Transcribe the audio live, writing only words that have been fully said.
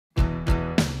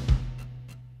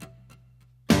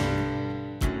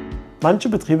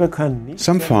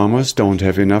Some farmers don't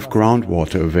have enough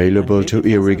groundwater available to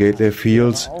irrigate their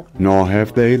fields, nor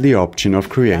have they the option of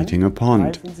creating a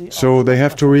pond. So they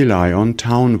have to rely on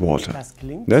town water.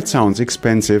 That sounds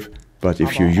expensive, but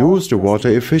if you use the water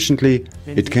efficiently,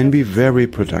 it can be very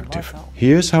productive.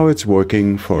 Here's how it's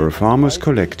working for a farmers'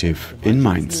 collective in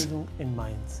Mainz.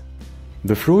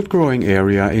 The fruit-growing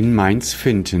area in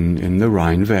Mainz-Finthen in the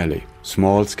Rhine Valley.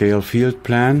 Small-scale field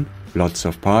plan, lots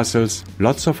of parcels,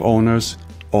 lots of owners,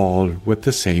 all with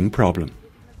the same problem.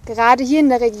 Gerade hier in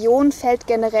der Region fällt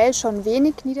generell schon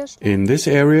wenig Niederschlag. In this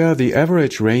area, the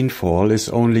average rainfall is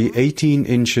only 18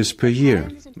 inches per year,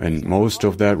 and most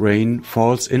of that rain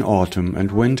falls in autumn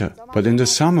and winter. But in the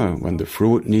summer, when the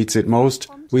fruit needs it most,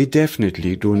 we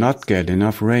definitely do not get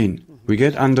enough rain. We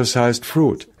get undersized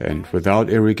fruit, and without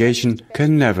irrigation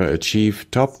can never achieve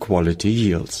top-quality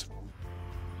yields.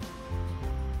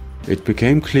 It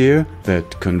became clear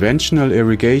that conventional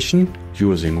irrigation,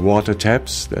 using water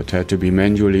taps that had to be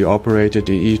manually operated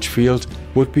in each field,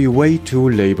 would be way too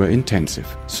labor-intensive.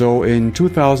 So in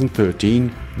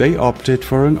 2013, they opted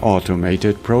for an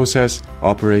automated process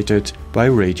operated by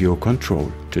radio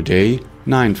control. Today,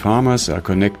 9 farmers are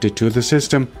connected to the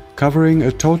system, covering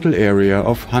a total area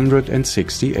of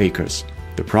 160 acres.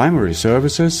 The primary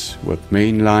services, with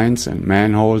main lines and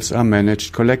manholes, are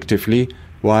managed collectively,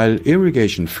 while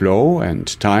irrigation flow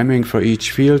and timing for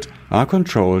each field are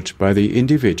controlled by the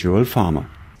individual farmer.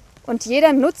 Und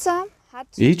jeder Nutzer hat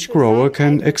Each grower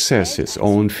can access his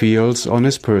own fields on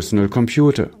his personal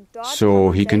computer, so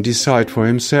he can decide for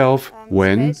himself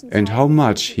when and how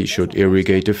much he should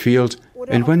irrigate a field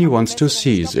and when he wants to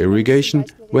cease irrigation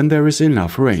when there is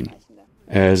enough rain.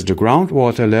 As the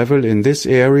groundwater level in this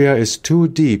area is too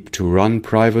deep to run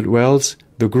private wells,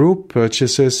 the group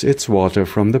purchases its water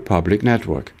from the public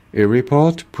network.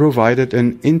 Irriport provided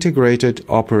an integrated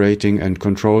operating and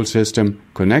control system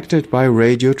connected by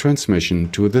radio transmission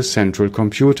to the central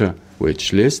computer,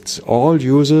 which lists all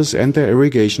users and their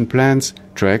irrigation plans,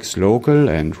 tracks local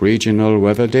and regional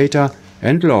weather data,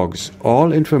 and logs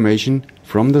all information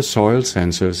from the soil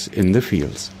sensors in the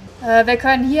fields.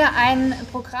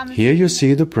 Here you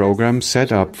see the program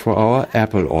set up for our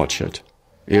apple orchard.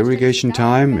 Irrigation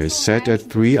time is set at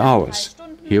 3 hours.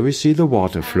 Here we see the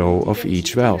water flow of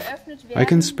each valve. I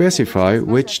can specify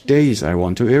which days I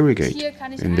want to irrigate.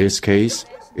 In this case,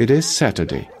 it is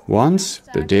Saturday. Once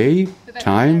the day,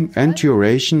 time and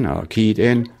duration are keyed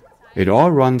in, it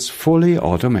all runs fully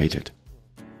automated.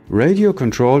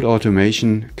 Radio-controlled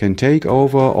automation can take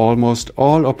over almost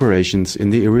all operations in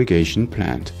the irrigation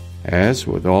plant. As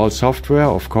with all software,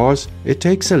 of course, it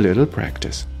takes a little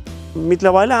practice.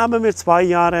 Mittlerweile haben wir 2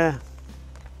 Jahre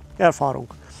Erfahrung.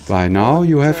 By now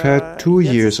you have had 2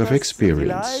 years of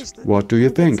experience. What do you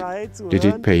think? Did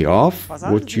it pay off?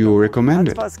 Would you recommend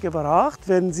it?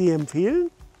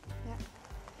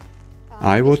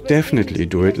 I would definitely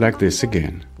do it like this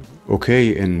again.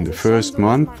 Okay, in the first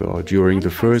month or during the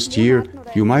first year,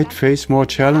 you might face more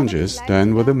challenges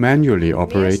than with a manually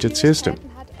operated system.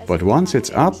 But once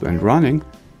it's up and running,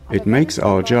 it makes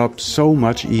our job so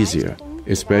much easier,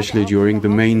 especially during the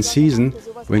main season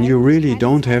when you really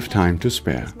don't have time to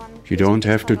spare. You don't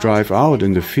have to drive out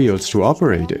in the fields to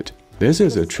operate it. This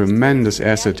is a tremendous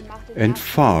asset and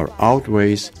far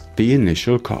outweighs the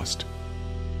initial cost.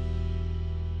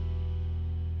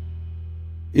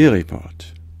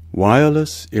 Irriport.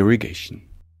 Wireless irrigation.